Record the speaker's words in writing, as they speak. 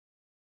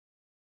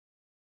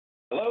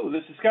Hello,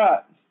 this is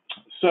Scott.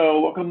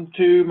 So welcome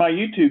to my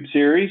YouTube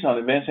series on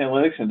advanced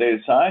analytics and data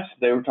science.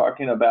 Today we're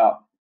talking about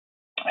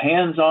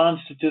hands-on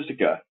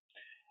Statistica.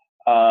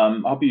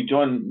 I hope you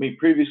joined me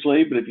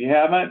previously, but if you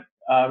haven't,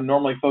 I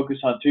normally focus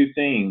on two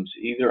themes,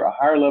 either a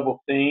higher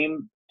level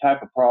theme,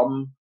 type of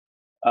problem,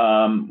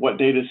 what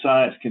data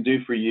science can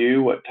do for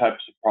you, what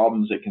types of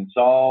problems it can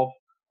solve,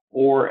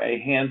 or a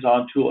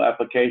hands-on tool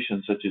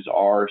application such as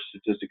R,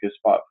 Statistica,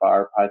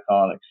 Spotfire,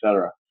 Python,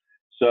 etc.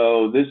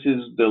 So this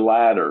is the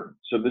latter.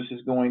 So this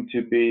is going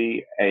to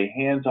be a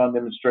hands-on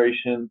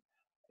demonstration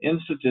in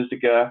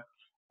Statistica.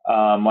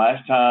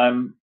 Last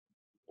time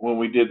when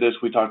we did this,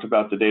 we talked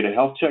about the data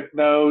health check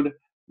node.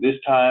 This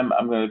time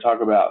I'm going to talk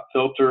about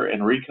filter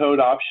and recode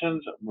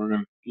options. We're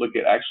going to look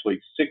at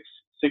actually six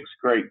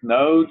great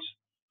nodes.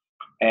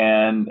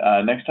 And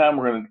next time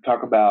we're going to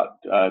talk about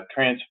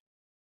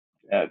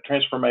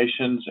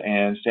transformations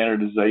and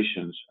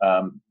standardizations,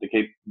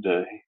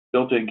 the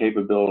built-in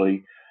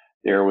capability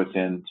there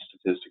within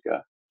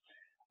Statistica.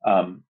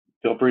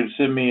 Feel free to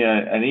send me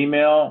an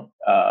email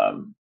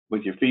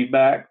with your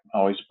feedback. I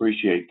always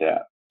appreciate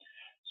that.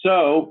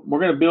 So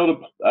we're going to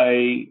build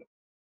a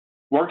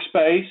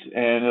workspace,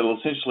 and it'll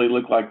essentially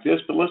look like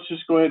this, but let's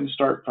just go ahead and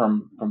start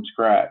from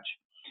scratch.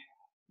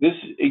 This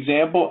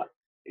example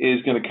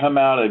is going to come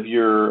out of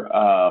your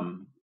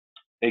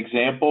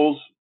examples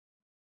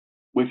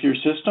with your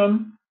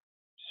system.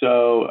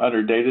 So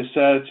under data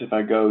sets, if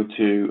I go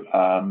to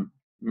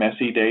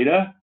messy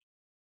data,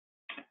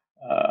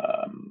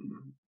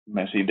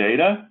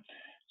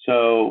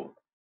 so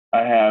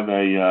I have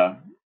a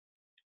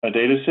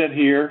data set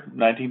here,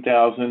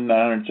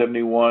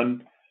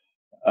 19,971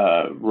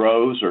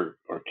 rows or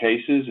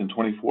cases and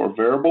 24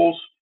 variables.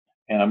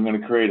 And I'm going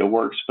to create a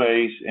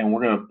workspace, and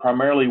we're going to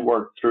primarily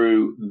work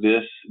through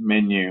this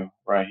menu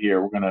right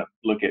here. We're going to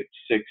look at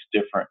 6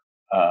 different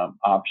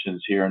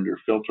options here under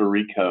Filter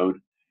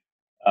Recode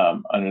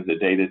under the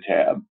Data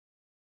tab.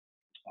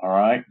 All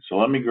right, so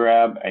let me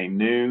grab a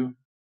new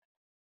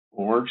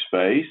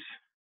workspace.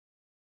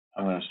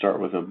 I'm going to start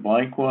with a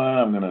blank one.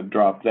 I'm going to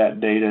drop that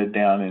data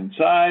down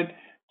inside.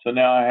 So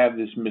now I have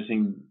this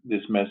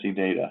messy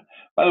data.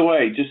 By the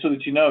way, just so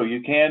that you know,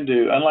 you can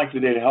do, unlike the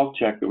data health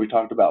check that we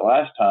talked about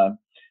last time,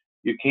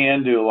 you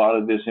can do a lot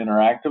of this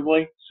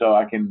interactively. So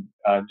I can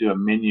do a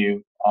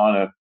menu on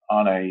a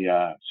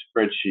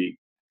spreadsheet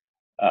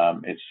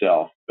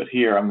itself. But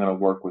here I'm going to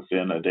work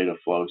within a data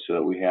flow so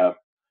that we have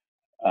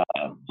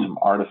some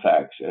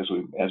artifacts as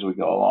we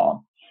go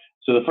along.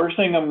 So the first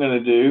thing I'm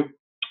going to do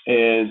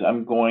is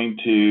I'm going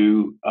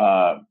to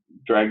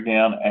drag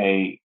down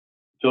a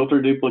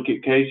filter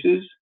duplicate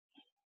cases,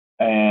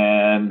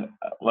 and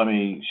let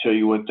me show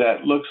you what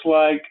that looks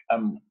like.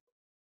 I'm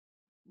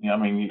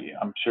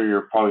sure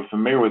you're probably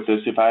familiar with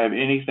this. If I have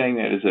anything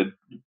that is a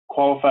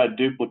qualified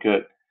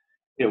duplicate,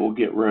 it will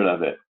get rid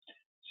of it.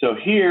 So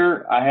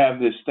here I have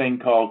this thing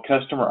called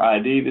customer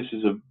ID. This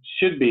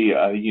should be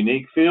a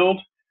unique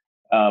field.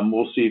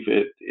 We'll see if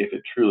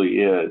it truly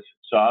is.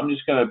 So I'm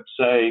just going to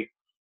say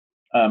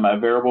my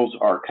variables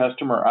are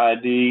customer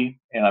ID,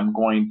 and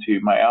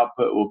my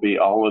output will be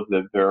all of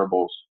the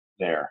variables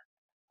there.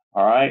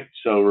 All right,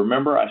 so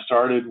remember I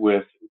started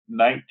with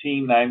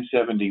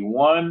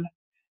 19,971.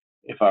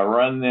 If I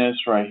run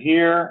this right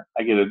here,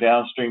 I get a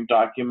downstream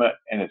document,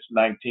 and it's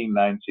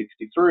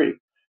 19,963.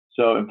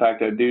 So in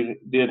fact, I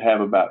did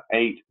have about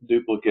 8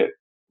 duplicate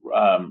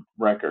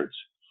records.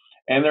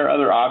 And there are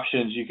other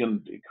options. You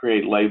can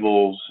create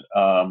labels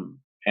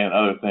and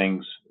other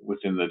things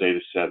within the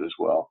data set as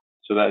well.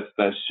 So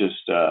that's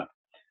just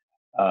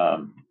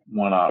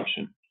one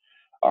option.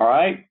 All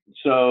right,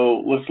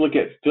 so let's look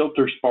at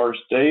filter sparse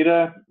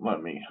data.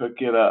 Let me hook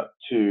it up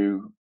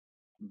to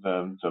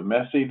the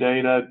messy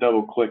data,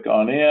 double click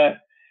on it.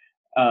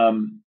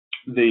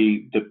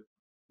 The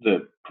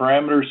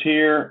parameters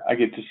here, I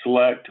get to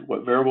select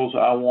what variables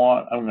I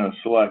want. I'm going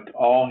to select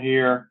all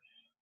here,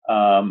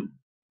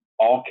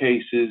 all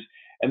cases.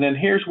 And then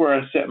here's where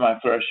I set my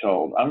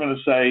threshold. I'm going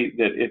to say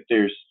that if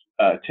there's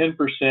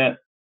 10%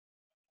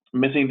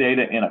 missing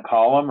data in a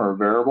column or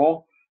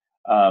variable,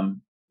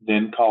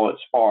 then call it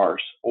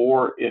sparse.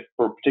 Or if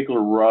for a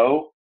particular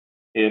row,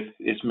 if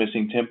it's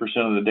missing 10%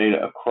 of the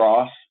data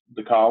across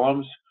the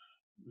columns,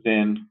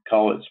 then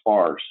call it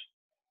sparse.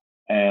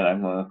 And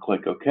I'm going to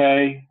click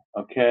OK,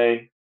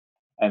 OK,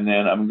 and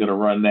then I'm going to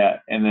run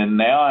that. And then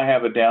now I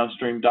have a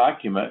downstream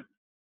document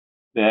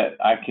that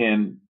I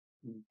can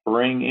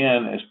bring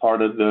in as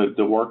part of the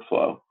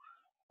workflow.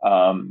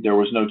 There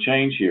was no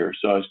change here,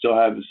 so I still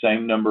have the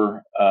same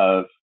number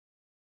of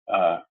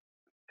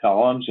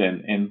columns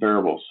and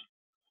variables.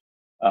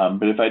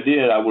 But if I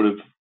did, I would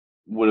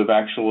have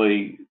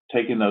actually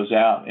taken those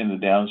out in the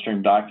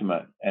downstream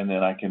document, and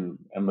then I can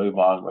move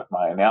on with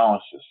my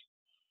analysis.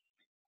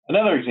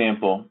 Another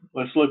example,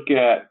 let's look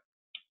at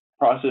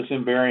process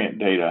invariant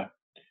data.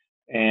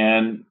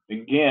 And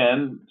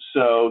again,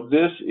 so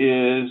this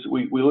is,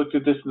 we looked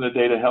at this in the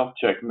data health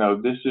check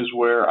node. This is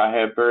where I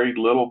have very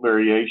little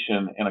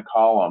variation in a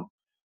column.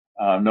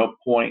 No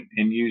point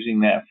in using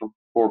that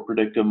for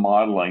predictive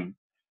modeling.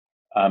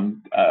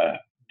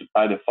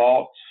 By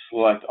default,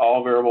 select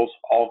all variables,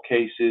 all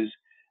cases,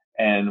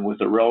 and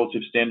with a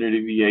relative standard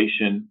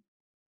deviation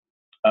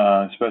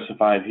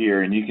specified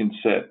here, and you can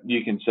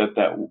set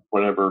that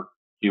whatever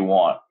you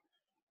want.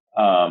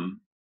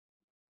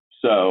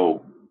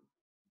 So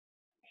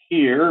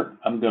here,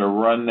 I'm going to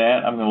run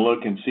that. I'm going to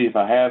look and see if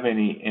I have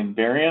any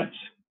invariants,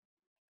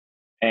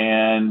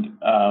 and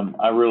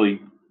I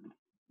really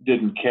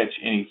didn't catch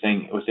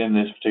anything within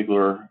this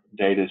particular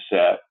data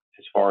set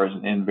as far as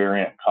an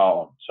invariant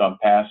column. So I'm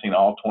passing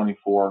all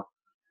 24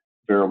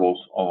 variables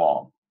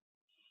along.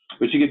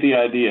 But you get the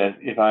idea.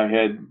 If I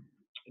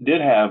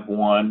did have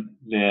one,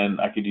 then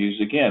I could use,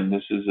 again,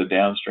 this is a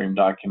downstream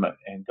document,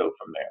 and go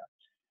from there.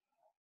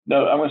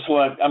 No, I'm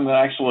going to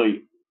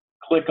actually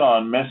click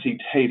on messy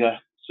data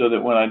so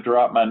that when I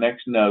drop my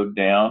next node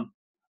down,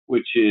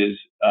 which is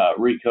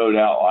Recode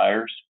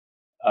Outliers,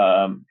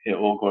 it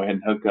will go ahead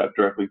and hook up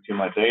directly to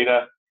my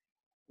data.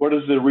 What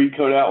does the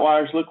Recode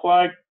Outliers look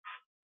like?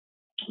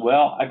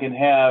 Well, I can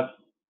have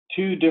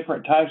two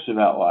different types of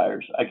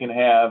outliers. I can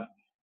have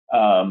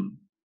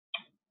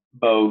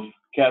both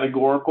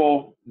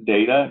categorical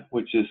data,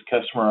 which is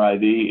customer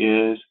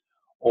ID is,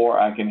 or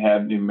I can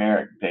have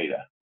numeric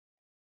data.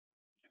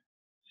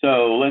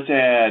 So let's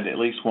add at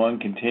least one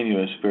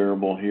continuous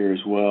variable here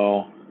as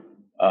well.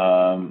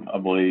 I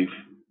believe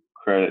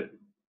credit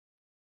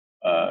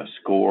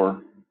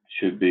score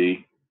should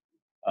be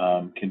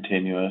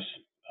continuous.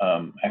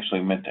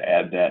 Actually meant to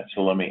add that,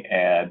 so let me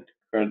add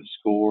credit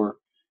score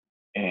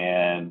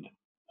and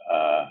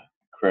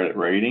credit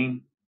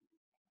rating.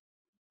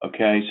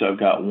 Okay, so I've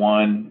got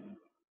one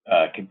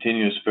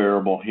continuous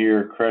variable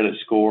here, credit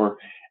score,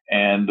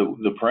 and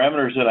the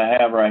parameters that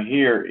I have right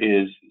here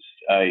is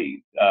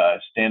a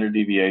standard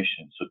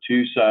deviation, so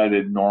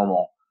two-sided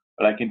normal.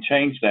 But I can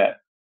change that,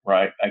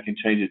 right? I can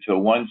change it to a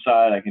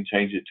one-side, I can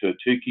change it to a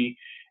two-key.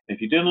 If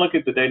you didn't look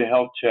at the data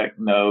health check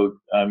node,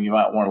 you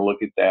might want to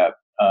look at that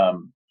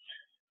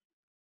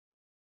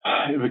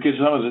because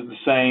some of the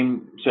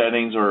same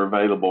settings are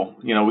available.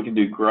 You know, we can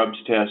do Grubbs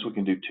tests, we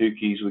can do two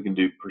keys, we can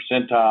do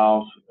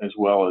percentiles, as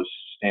well as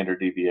standard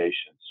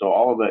deviation. So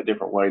all of that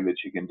different way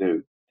that you can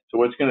do. So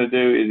what it's going to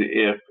do is,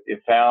 if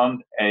it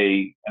found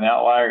an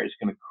outlier, it's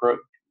going to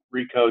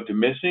recode to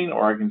missing,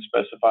 or I can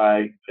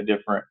specify a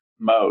different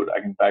mode.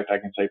 In fact, I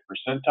can say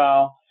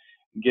percentile,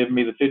 give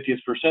me the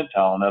 50th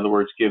percentile. In other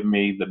words, give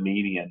me the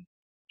median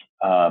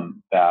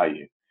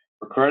value.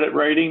 For credit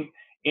rating,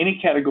 any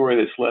category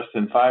that's less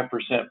than 5%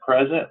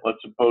 present,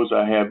 let's suppose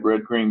I have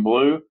red, green,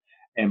 blue,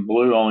 and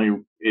blue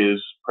only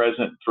is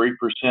present 3%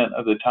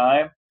 of the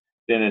time,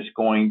 then it's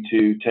going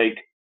to take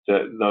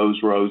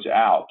those rows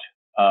out,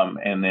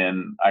 and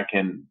then I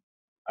can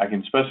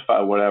specify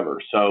whatever.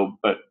 So,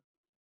 but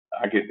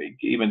I could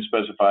even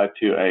specify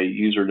to a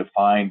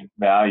user-defined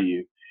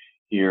value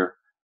here,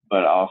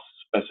 but I'll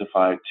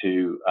specify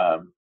to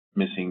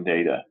missing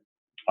data.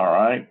 All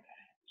right,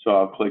 so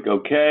I'll click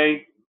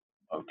OK.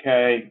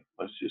 Okay,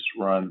 let's just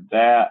run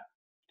that.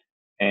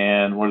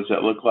 And what does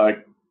that look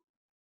like?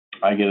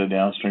 I get a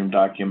downstream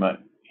document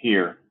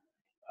here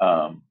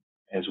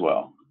as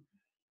well.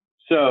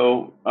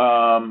 So,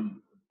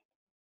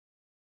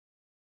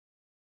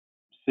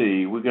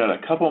 see, we've got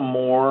a couple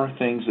more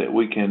things that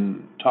we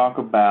can talk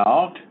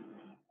about.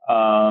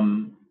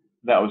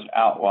 That was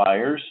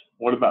outliers.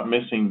 What about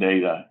missing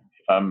data?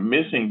 If I'm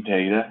missing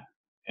data,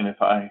 and if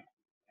I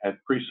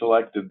had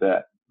pre-selected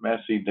that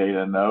messy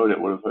data node,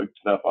 it would have hooked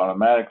it up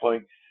automatically.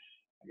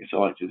 I guess I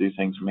like to do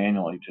things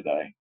manually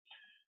today.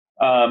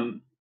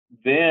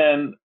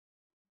 Then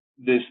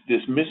this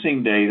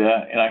missing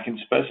data, and I can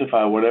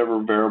specify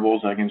whatever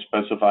variables. I can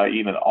specify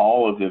even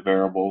all of the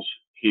variables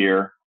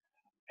here.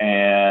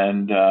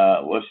 And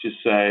let's just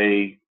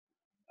say,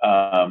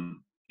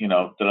 you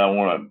know, that I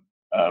want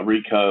to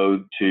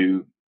recode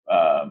to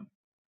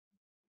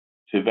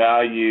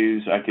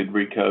values. I could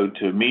recode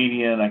to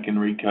median. I can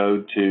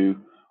recode to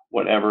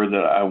whatever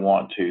that I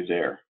want to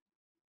there.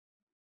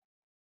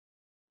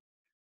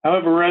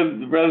 However,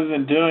 rather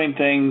than doing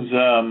things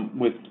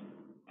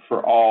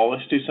for all,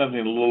 let's do something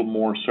a little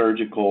more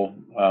surgical,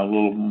 a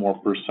little more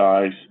precise.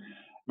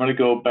 I'm going to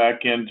go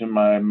back into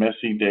my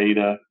messy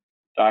data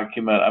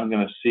document. I'm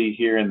going to see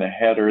here in the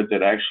header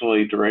that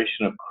actually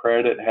duration of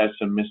credit has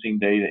some missing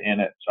data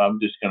in it. So I'm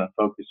just going to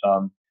focus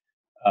on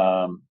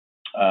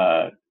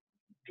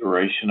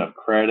duration of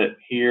credit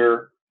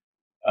here.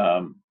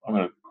 I'm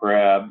going to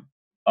grab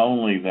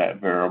only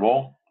that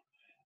variable,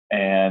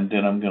 and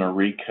then I'm going to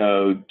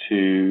recode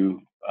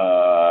to,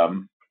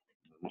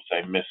 we'll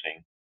say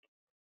missing.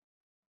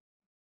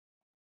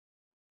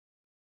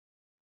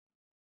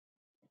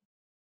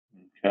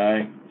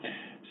 Okay,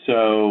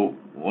 so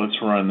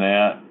let's run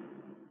that.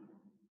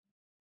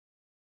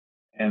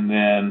 And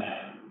then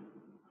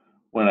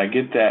when I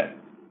get that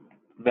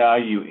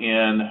value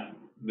in,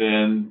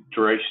 then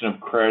duration of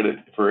credit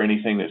for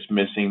anything that's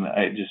missing,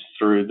 I just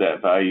threw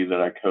that value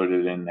that I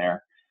coded in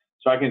there.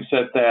 So I can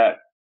set that.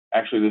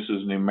 Actually, this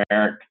is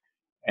numeric.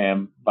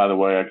 And by the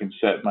way, I can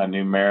set my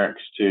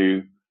numerics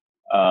to,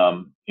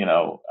 you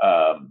know,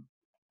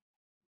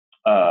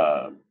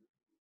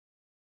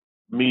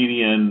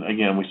 median,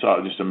 again, we saw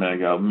it just a minute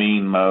ago,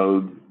 mean,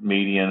 mode,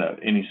 median,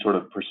 any sort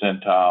of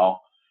percentile,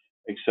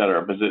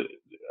 etc. But the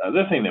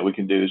other thing that we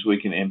can do is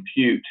we can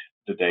impute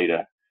the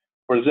data.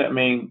 What does that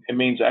mean? It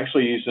means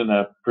actually using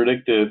a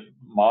predictive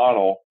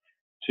model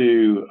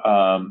to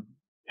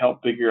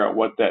help figure out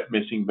what that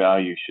missing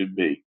value should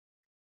be.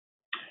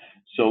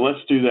 So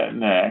let's do that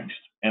next.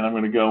 And I'm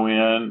going to go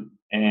in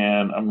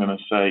and I'm going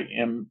to say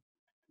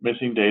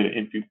missing data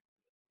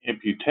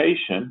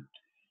imputation.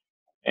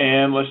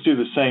 And let's do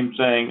the same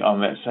thing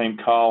on that same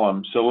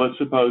column. So let's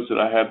suppose that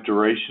I have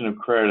duration of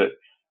credit.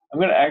 I'm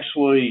going to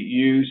actually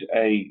use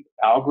a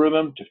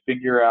algorithm to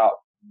figure out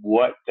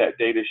what that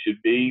data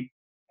should be,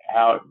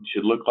 how it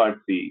should look like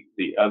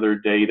the other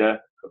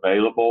data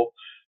available.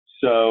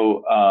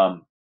 So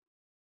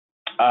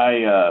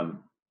I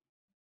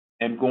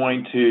am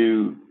going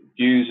to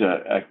use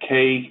a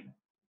K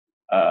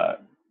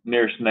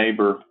nearest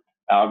neighbor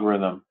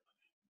algorithm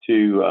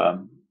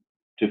to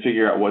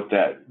figure out what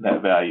that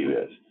value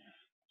is.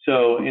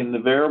 So in the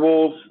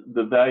variables,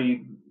 the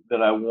value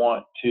that I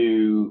want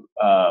to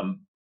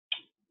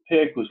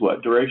pick was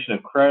what? Duration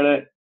of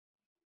credit.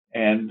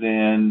 And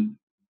then,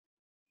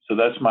 so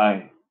that's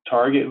my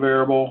target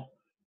variable.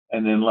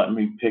 And then let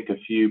me pick a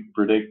few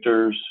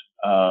predictors.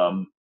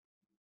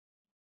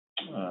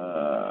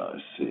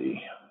 Let's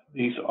see.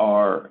 These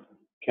are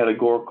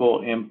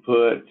categorical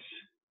inputs,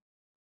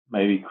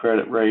 maybe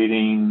credit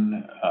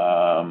rating,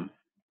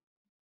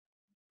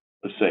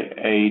 let's say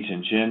age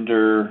and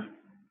gender.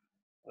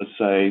 Let's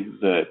say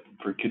that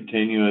for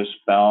continuous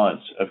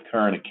balance of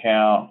current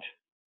account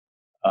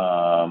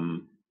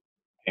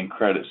and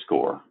credit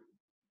score.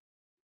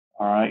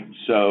 All right,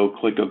 so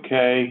click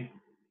OK.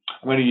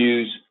 I'm going to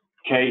use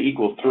K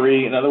equal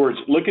 3. In other words,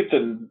 look at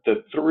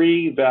the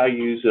 3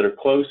 values that are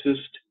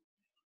closest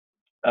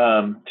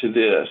to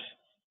this.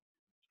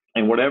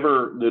 And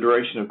whatever the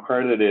duration of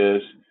credit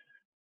is,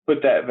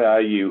 put that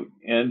value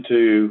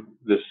into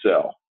this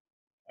cell.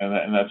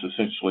 And that's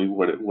essentially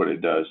what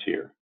it does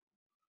here.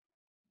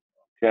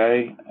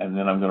 Okay, and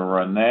then I'm going to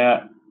run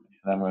that,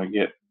 and I'm going to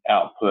get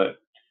output.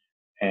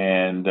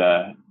 And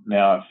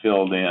now I've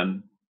filled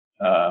in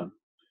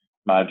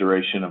my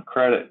duration of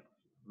credit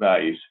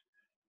values.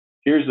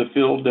 Here's the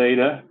field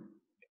data,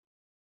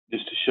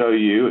 just to show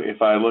you.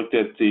 If I looked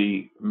at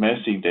the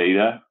messy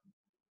data,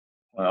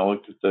 when I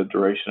looked at the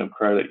duration of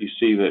credit, you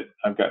see that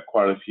I've got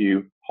quite a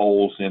few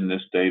holes in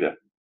this data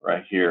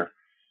right here,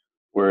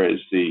 whereas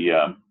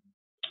the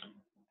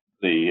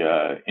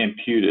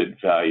imputed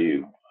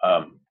value,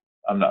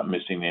 I'm not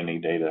missing any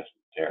data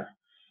there.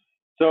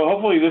 So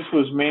hopefully this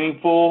was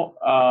meaningful.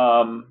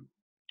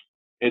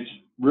 It's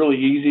really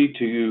easy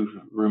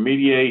to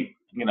remediate,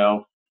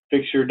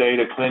 fix your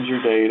data, cleanse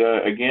your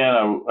data.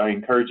 Again, I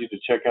encourage you to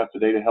check out the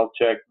data health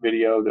check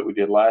video that we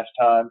did last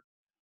time.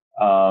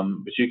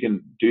 But you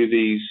can do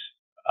these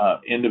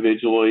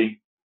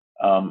individually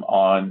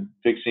on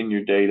fixing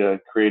your data,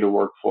 create a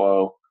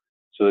workflow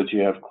so that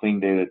you have clean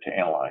data to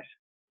analyze.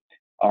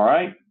 All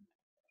right.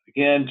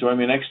 Again, join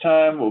me next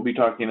time. We'll be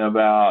talking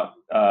about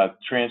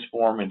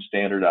transform and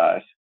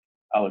standardize.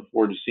 I look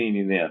forward to seeing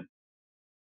you then.